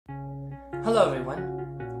Hello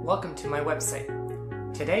everyone, welcome to my website.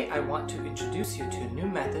 Today I want to introduce you to a new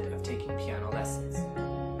method of taking piano lessons.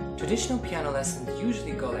 Traditional piano lessons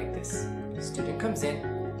usually go like this. The student comes in,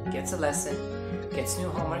 gets a lesson, gets new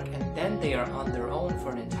homework, and then they are on their own for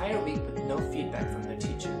an entire week with no feedback from their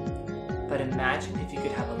teacher. But imagine if you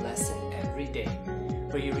could have a lesson every day,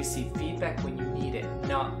 where you receive feedback when you need it,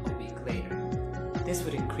 not a week later. This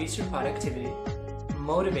would increase your productivity,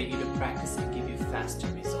 motivate you to practice, and give you faster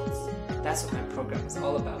results. That's what my program is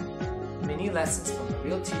all about. Mini lessons from a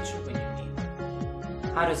real teacher when you need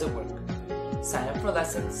them. How does it work? Sign up for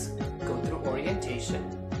lessons, go through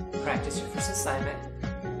orientation, practice your first assignment,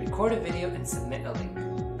 record a video and submit a link.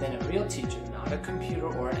 Then a real teacher, not a computer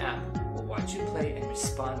or an app, will watch you play and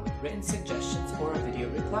respond with written suggestions or a video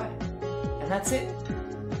reply. And that's it.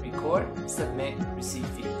 Record, submit, receive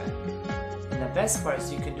feedback. And the best part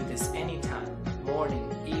is you can do this anytime. Morning,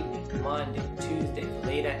 evening, Monday, Tuesday,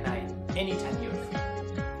 late at night, anytime you're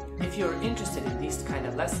free. If you're interested in these kind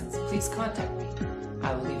of lessons, please contact me.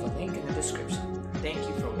 I will leave a link in the description. Thank you.